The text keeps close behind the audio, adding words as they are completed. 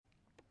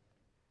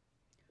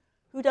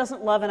Who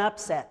doesn't love an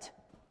upset?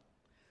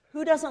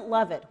 Who doesn't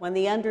love it when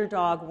the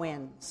underdog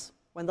wins,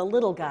 when the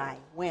little guy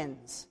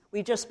wins?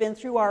 We've just been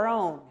through our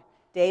own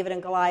David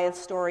and Goliath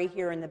story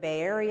here in the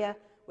Bay Area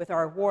with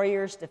our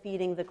Warriors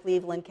defeating the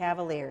Cleveland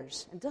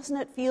Cavaliers. And doesn't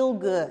it feel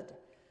good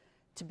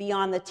to be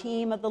on the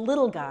team of the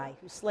little guy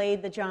who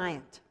slayed the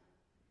giant?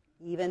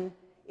 Even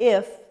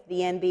if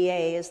the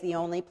NBA is the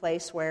only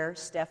place where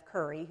Steph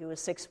Curry, who is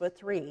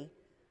 6'3",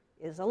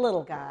 is a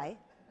little guy.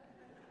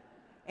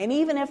 And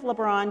even if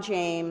LeBron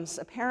James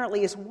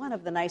apparently is one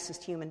of the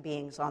nicest human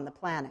beings on the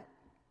planet.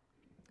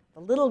 The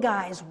little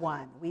guys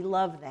won. We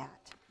love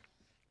that.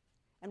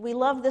 And we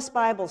love this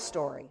Bible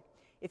story.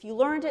 If you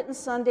learned it in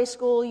Sunday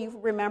school, you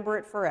remember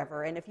it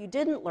forever. And if you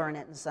didn't learn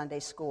it in Sunday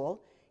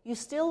school, you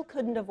still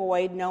couldn't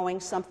avoid knowing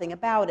something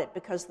about it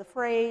because the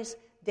phrase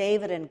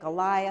David and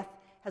Goliath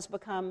has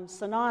become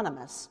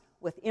synonymous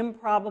with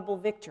improbable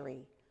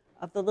victory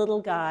of the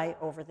little guy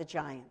over the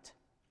giant.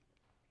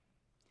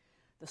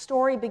 The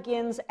story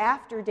begins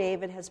after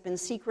David has been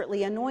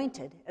secretly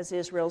anointed as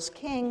Israel's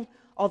king,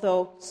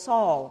 although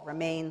Saul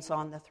remains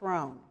on the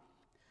throne.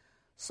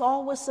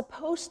 Saul was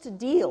supposed to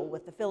deal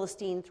with the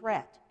Philistine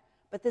threat,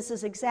 but this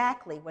is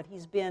exactly what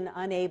he's been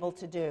unable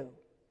to do.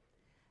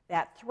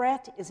 That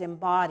threat is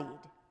embodied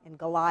in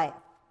Goliath,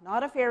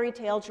 not a fairy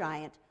tale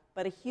giant,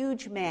 but a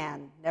huge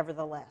man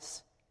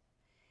nevertheless.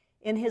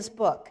 In his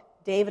book,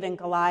 David and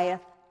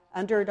Goliath,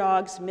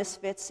 Underdogs,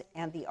 Misfits,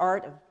 and the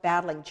Art of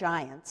Battling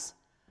Giants,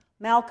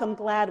 Malcolm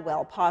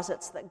Gladwell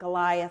posits that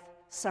Goliath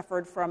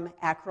suffered from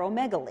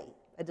acromegaly,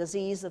 a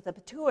disease of the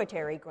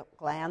pituitary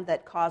gland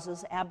that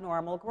causes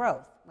abnormal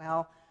growth.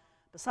 Well,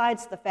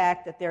 besides the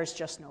fact that there's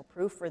just no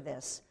proof for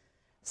this,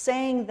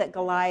 saying that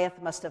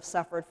Goliath must have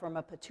suffered from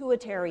a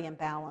pituitary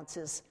imbalance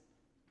is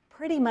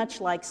pretty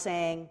much like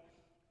saying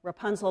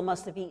Rapunzel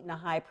must have eaten a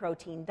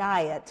high-protein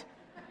diet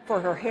for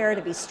her hair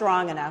to be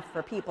strong enough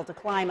for people to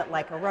climb it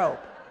like a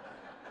rope.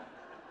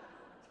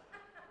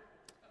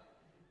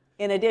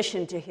 In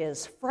addition to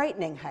his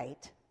frightening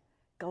height,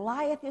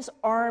 Goliath is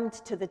armed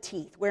to the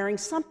teeth, wearing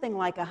something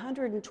like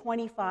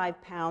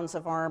 125 pounds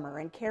of armor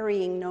and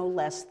carrying no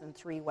less than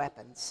 3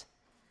 weapons.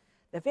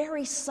 The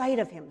very sight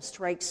of him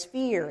strikes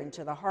fear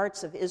into the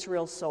hearts of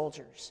Israel's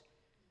soldiers.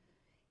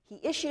 He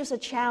issues a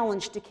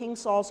challenge to King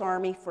Saul's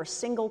army for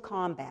single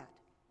combat,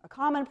 a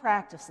common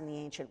practice in the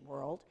ancient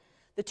world.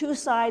 The two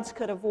sides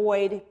could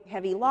avoid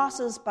heavy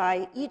losses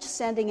by each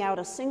sending out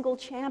a single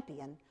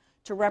champion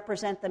to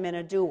represent them in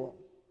a duel.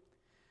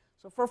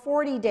 So for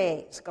 40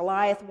 days,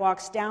 Goliath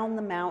walks down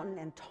the mountain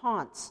and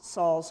taunts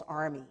Saul's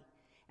army.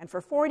 And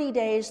for 40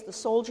 days, the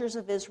soldiers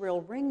of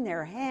Israel wring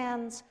their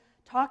hands,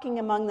 talking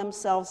among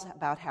themselves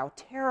about how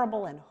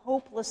terrible and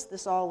hopeless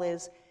this all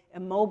is,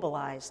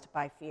 immobilized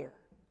by fear.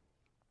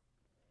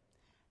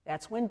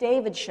 That's when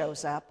David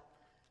shows up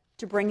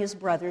to bring his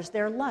brothers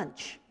their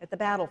lunch at the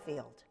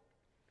battlefield.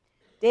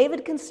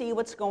 David can see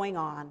what's going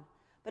on,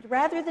 but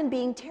rather than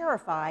being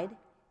terrified,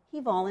 he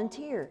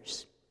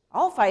volunteers.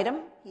 "I'll fight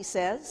him," he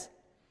says.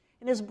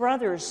 And his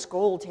brothers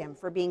scold him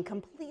for being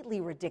completely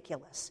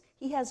ridiculous.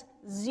 He has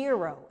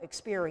 0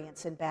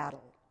 experience in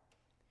battle.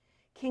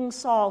 King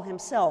Saul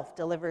himself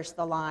delivers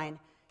the line,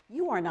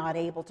 "You are not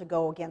able to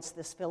go against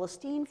this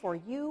Philistine, for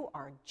you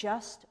are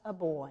just a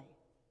boy."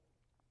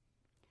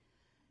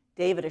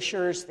 David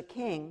assures the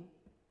king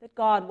that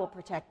God will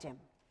protect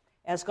him,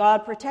 as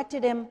God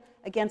protected him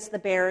against the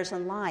bears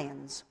and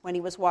lions when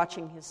he was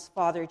watching his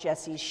father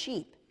Jesse's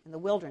sheep in the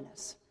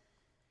wilderness.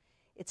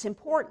 It's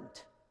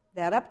important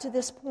that up to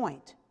this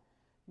point,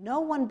 no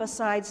one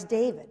besides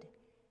David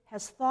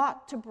has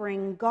thought to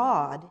bring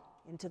God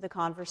into the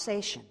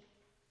conversation.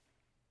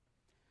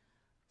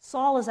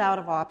 Saul is out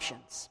of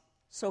options,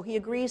 so he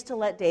agrees to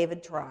let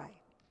David try.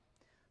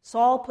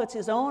 Saul puts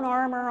his own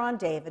armor on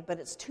David, but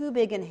it's too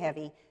big and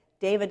heavy.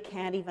 David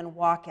can't even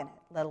walk in it,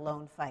 let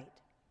alone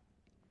fight.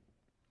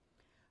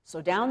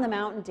 So down the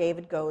mountain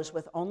David goes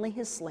with only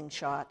his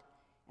slingshot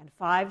and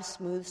 5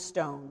 smooth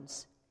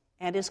stones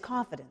and his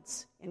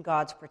confidence in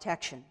God's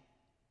protection.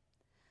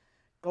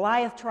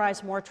 Goliath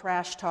tries more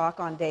trash talk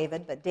on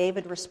David, but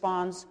David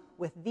responds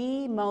with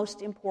the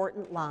most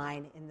important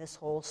line in this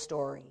whole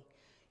story.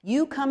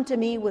 "You come to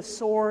me with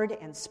sword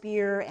and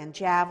spear and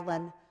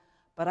javelin,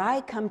 but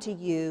I come to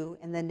you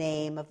in the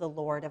name of the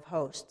Lord of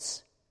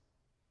hosts."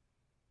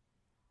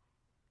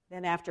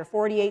 Then after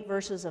 48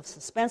 verses of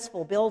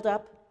suspenseful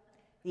buildup,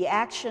 the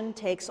action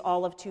takes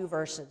all of 2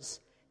 verses.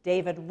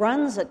 David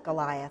runs at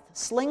Goliath,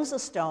 slings a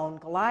stone,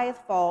 Goliath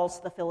falls,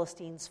 the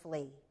Philistines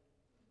flee.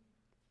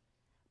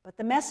 But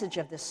the message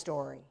of this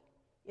story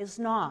is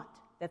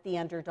not that the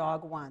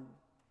underdog won,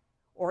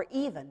 or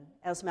even,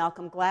 as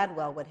Malcolm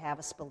Gladwell would have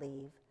us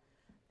believe,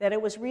 that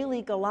it was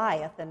really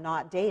Goliath and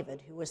not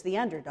David who was the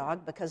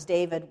underdog, because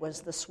David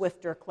was the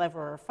swifter,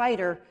 cleverer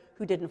fighter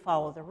who didn't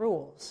follow the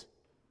rules.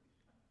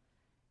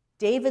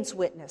 David's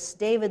witness,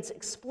 David's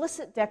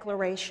explicit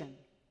declaration,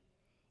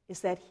 is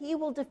that he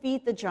will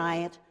defeat the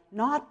giant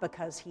not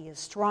because he is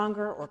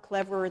stronger or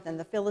cleverer than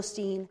the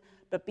Philistine,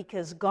 but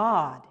because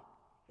God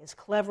is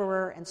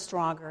cleverer and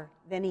stronger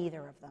than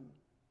either of them.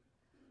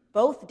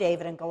 Both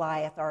David and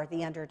Goliath are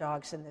the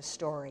underdogs in this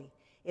story.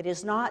 It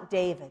is not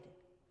David,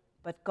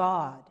 but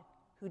God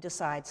who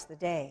decides the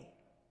day.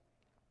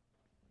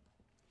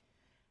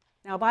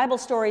 Now, Bible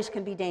stories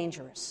can be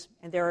dangerous,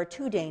 and there are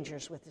two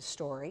dangers with this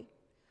story.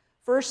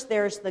 First,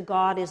 there's the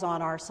God is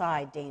on our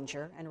side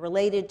danger, and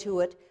related to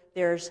it,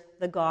 there's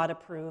the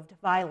God-approved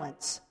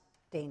violence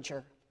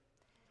danger.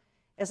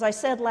 As I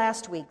said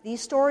last week,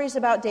 these stories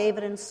about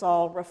David and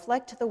Saul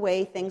reflect the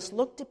way things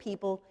looked to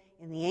people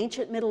in the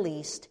ancient Middle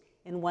East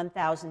in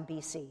 1000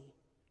 BC.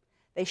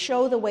 They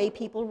show the way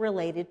people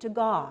related to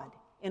God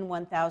in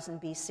 1000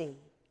 BC.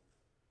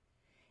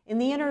 In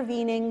the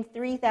intervening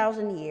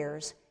 3,000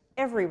 years,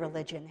 every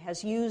religion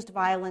has used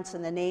violence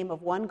in the name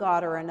of one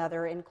god or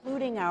another,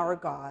 including our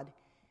God,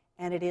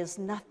 and it is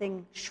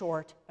nothing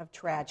short of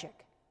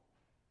tragic.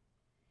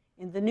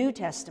 In the New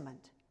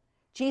Testament,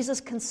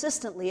 Jesus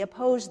consistently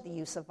opposed the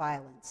use of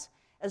violence.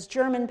 As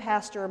German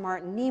pastor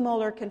Martin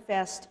Niemöller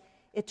confessed,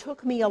 "It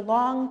took me a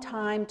long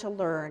time to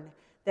learn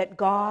that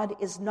God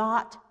is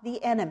not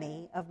the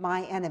enemy of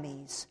my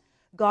enemies.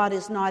 God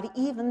is not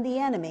even the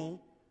enemy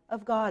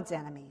of God's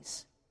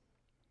enemies."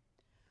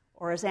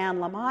 Or as Anne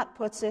Lamott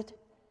puts it,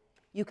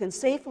 you can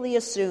safely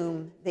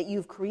assume that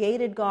you've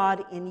created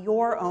God in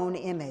your own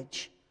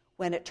image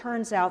when it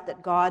turns out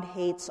that God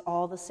hates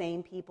all the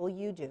same people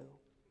you do.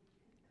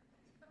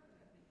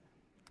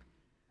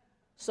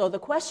 So the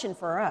question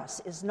for us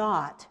is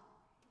not,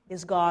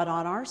 is God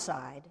on our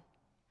side?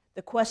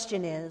 The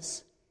question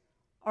is,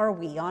 are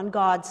we on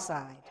God's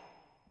side?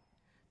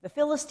 The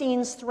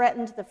Philistines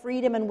threatened the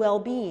freedom and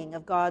well-being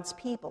of God's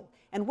people.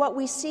 And what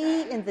we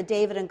see in the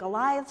David and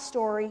Goliath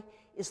story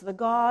is the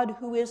God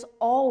who is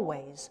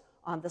always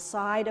on the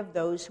side of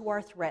those who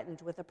are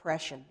threatened with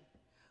oppression.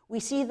 We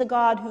see the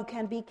God who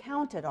can be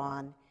counted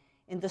on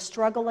in the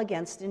struggle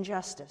against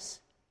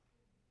injustice.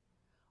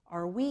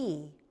 Are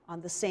we on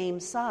the same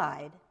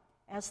side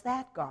as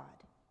that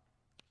God?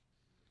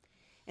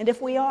 And if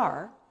we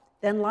are,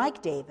 then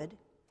like David,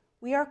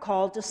 we are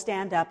called to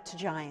stand up to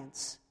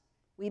giants.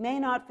 We may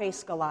not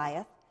face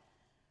Goliath,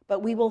 but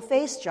we will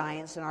face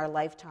giants in our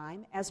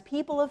lifetime. As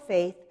people of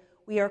faith,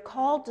 we are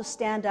called to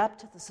stand up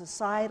to the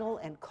societal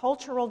and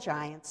cultural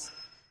giants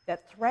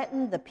that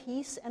threaten the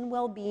peace and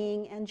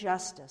well-being and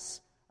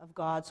justice of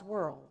God's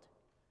world,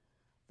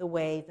 the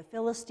way the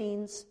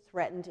Philistines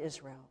threatened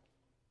Israel.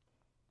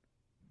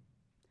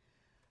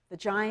 The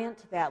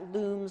giant that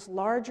looms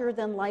larger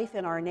than life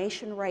in our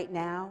nation right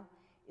now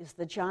is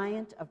the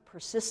giant of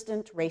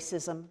persistent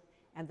racism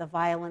and the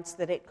violence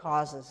that it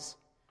causes.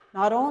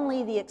 Not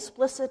only the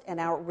explicit and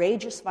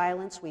outrageous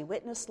violence we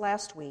witnessed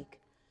last week,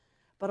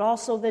 but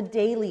also the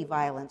daily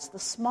violence, the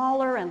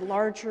smaller and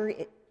larger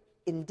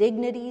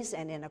indignities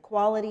and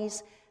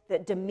inequalities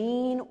that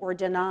demean or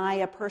deny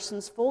a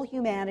person's full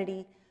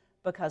humanity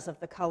because of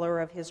the color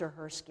of his or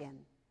her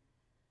skin.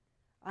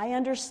 I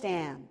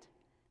understand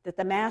that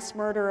the mass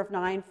murder of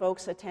 9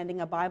 folks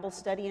attending a Bible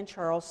study in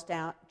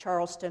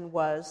Charleston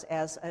was,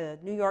 as a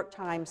New York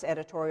Times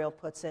editorial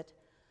puts it,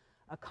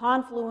 a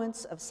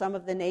confluence of some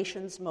of the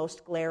nation's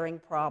most glaring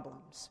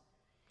problems.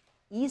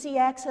 Easy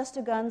access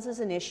to guns is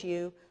an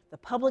issue, the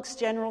public's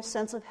general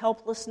sense of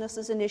helplessness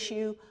is an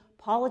issue,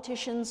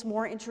 politicians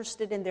more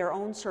interested in their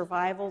own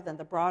survival than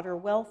the broader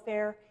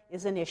welfare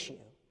is an issue.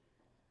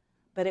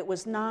 But it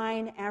was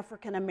 9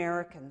 African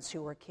Americans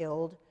who were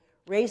killed,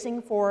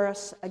 raising for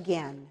us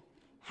again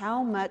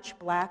how much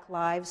Black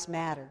lives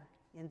matter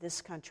in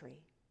this country.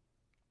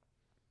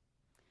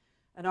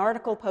 An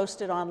article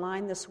posted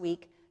online this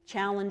week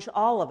challenged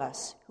all of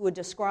us who would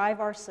describe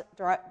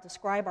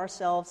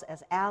ourselves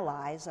as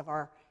allies of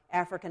our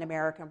African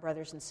American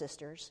brothers and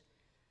sisters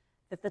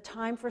that the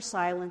time for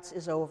silence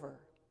is over.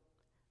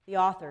 The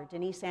author,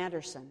 Denise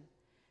Anderson,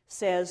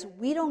 says,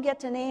 "We don't get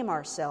to name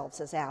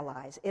ourselves as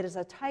allies. It is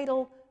a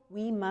title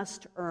we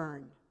must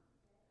earn."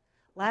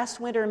 Last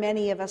winter,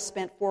 many of us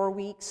spent 4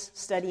 weeks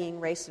studying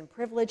race and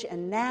privilege,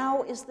 and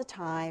now is the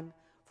time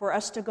for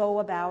us to go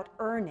about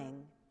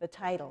earning the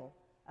title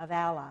of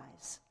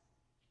allies.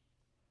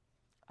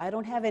 I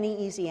don't have any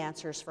easy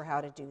answers for how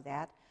to do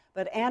that,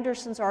 but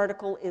Anderson's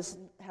article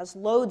has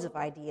loads of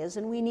ideas,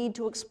 and we need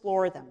to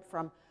explore them,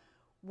 from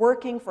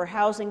working for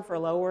housing for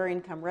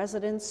lower-income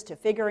residents to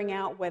figuring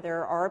out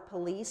whether our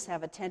police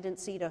have a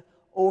tendency to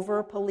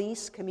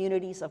over-police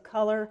communities of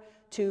color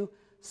to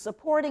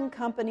supporting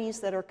companies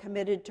that are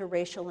committed to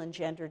racial and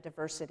gender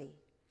diversity.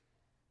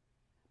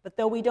 But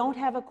though we don't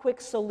have a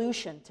quick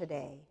solution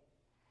today,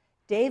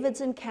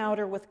 David's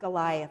encounter with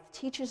Goliath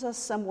teaches us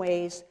some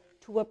ways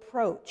to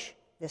approach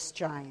this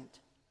giant.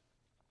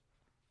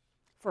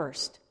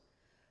 First,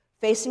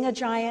 facing a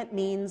giant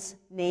means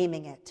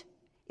naming it.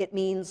 It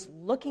means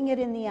looking it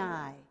in the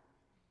eye.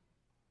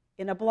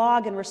 In a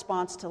blog in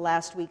response to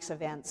last week's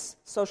events,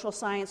 social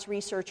science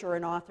researcher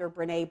and author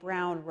Brené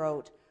Brown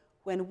wrote,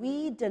 "When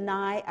we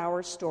deny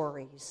our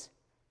stories,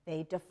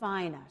 they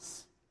define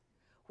us.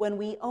 When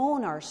we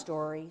own our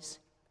stories,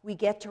 we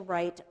get to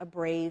write a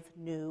brave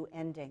new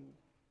ending.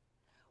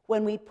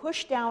 When we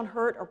push down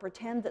hurt or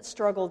pretend that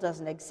struggle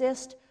doesn't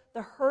exist,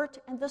 the hurt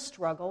and the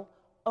struggle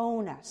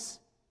own us.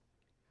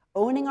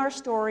 Owning our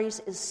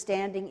stories is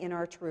standing in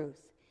our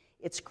truth.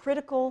 It's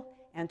critical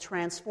and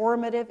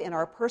transformative in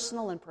our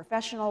personal and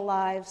professional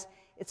lives.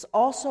 It's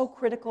also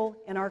critical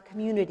in our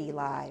community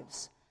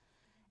lives.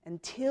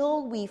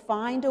 Until we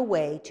find a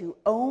way to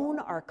own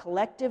our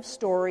collective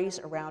stories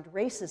around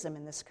racism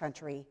in this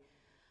country,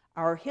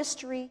 our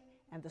history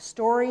and the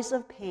stories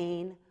of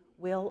pain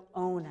will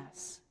own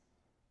us.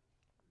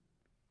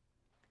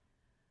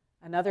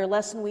 Another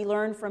lesson we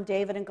learn from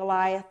David and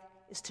Goliath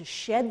is to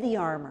shed the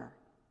armor.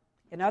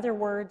 In other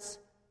words,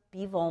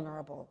 be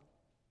vulnerable.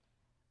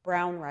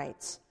 Brown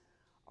writes,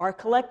 "Our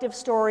collective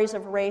stories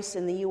of race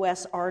in the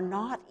U.S. are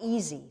not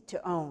easy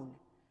to own.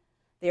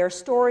 They are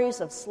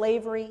stories of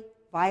slavery,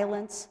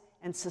 violence,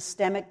 and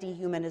systemic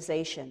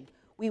dehumanization.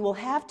 We will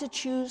have to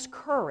choose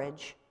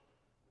courage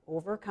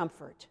over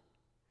comfort.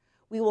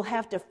 We will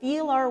have to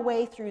feel our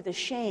way through the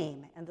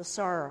shame and the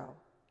sorrow.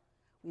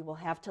 We will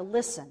have to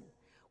listen.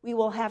 We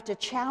will have to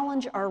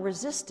challenge our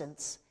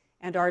resistance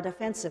and our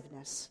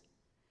defensiveness.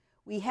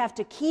 We have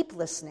to keep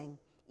listening,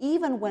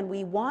 even when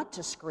we want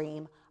to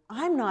scream,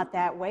 'I'm not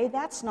that way,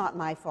 that's not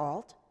my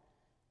fault.'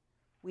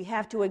 We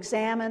have to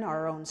examine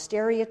our own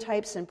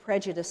stereotypes and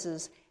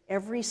prejudices.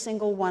 Every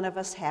single one of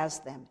us has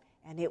them,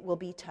 and it will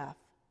be tough."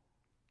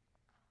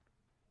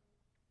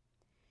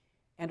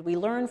 And we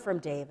learn from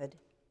David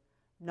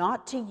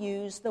not to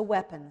use the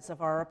weapons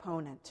of our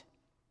opponent.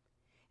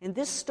 In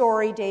this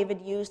story,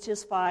 David used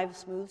his 5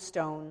 smooth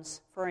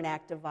stones for an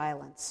act of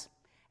violence.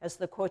 As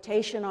the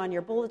quotation on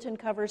your bulletin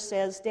cover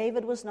says,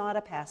 David was not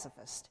a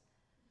pacifist.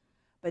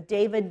 But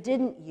David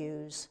didn't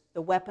use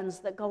the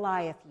weapons that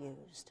Goliath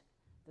used: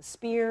 the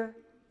spear,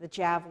 the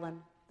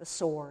javelin, the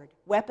sword,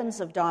 weapons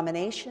of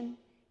domination,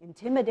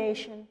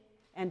 intimidation,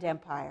 and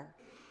empire.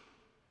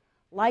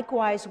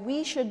 Likewise,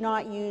 we should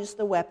not use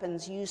the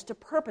weapons used to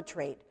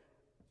perpetuate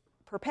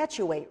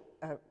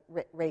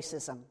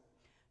racism.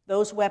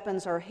 Those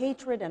weapons are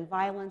hatred and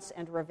violence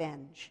and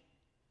revenge.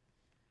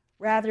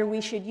 Rather, we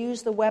should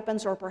use the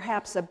weapons, or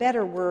perhaps a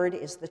better word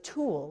is the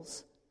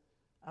tools,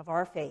 of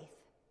our faith.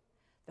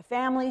 The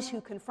families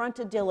who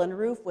confronted Dylann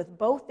Roof with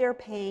both their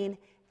pain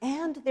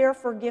and their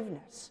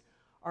forgiveness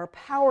are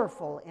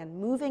powerful and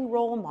moving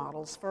role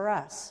models for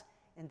us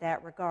in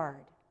that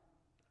regard.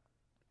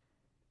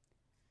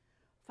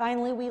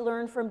 Finally, we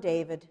learn from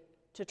David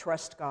to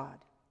trust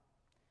God.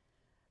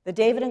 The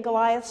David and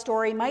Goliath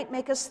story might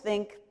make us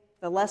think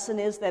the lesson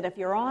is that if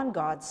you're on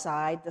God's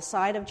side, the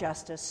side of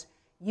justice,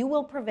 you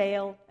will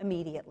prevail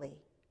immediately.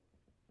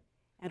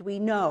 And we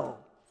know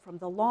from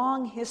the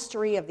long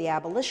history of the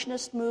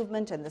abolitionist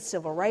movement and the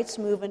civil rights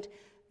movement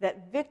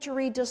that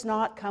victory does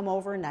not come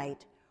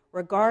overnight,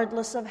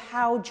 regardless of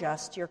how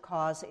just your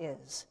cause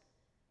is.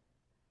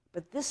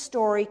 But this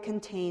story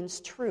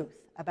contains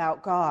truth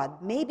about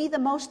God, maybe the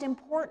most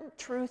important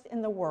truth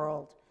in the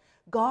world.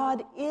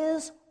 God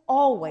is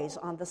always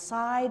on the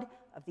side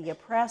of the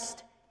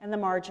oppressed and the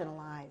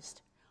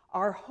marginalized.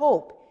 Our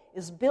hope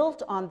is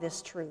built on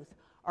this truth.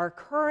 Our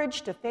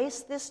courage to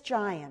face this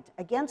giant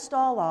against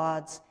all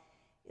odds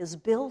is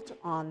built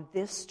on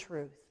this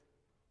truth.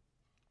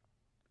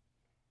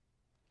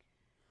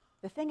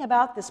 The thing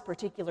about this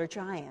particular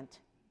giant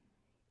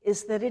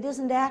is that it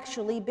isn't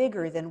actually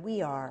bigger than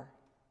we are,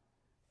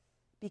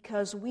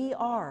 because we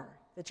are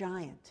the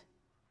giant.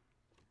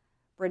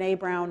 Brené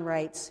Brown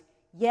writes,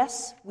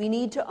 "Yes, we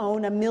need to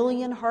own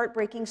 1,000,000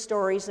 heartbreaking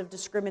stories of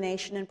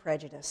discrimination and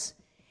prejudice,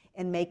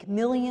 and make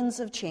millions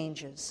of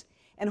changes,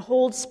 and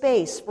hold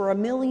space for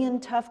 1,000,000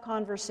 tough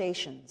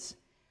conversations.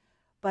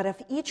 But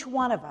if each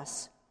one of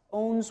us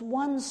owns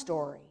one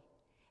story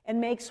and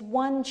makes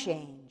one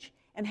change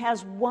and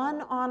has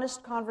one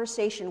honest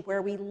conversation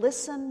where we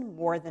listen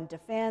more than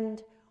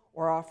defend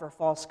or offer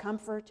false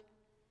comfort,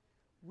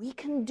 we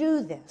can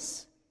do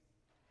this.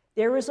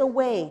 There is a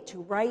way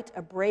to write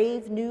a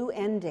brave new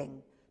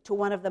ending to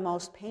one of the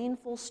most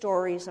painful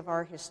stories of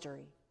our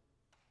history.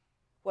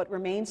 What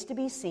remains to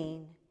be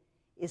seen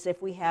is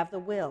if we have the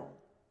will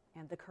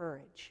and the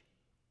courage."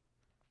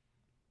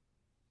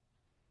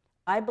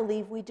 I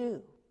believe we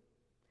do.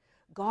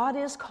 God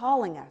is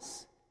calling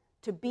us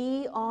to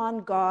be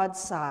on God's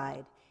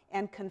side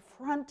and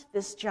confront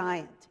this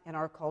giant in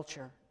our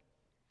culture,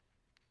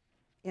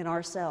 in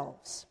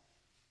ourselves.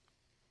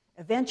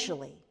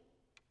 Eventually,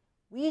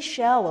 we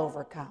shall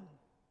overcome,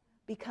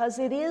 because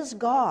it is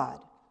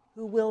God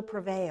who will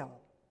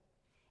prevail.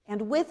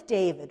 And with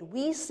David,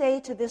 we say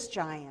to this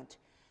giant,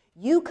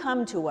 "You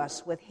come to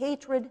us with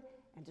hatred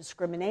and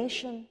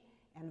discrimination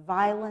and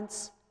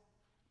violence,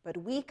 but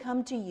we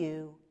come to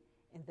you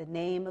in the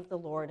name of the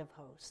Lord of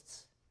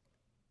hosts."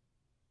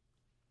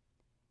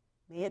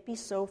 May it be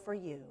so for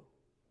you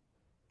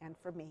and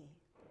for me.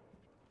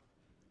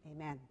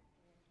 Amen.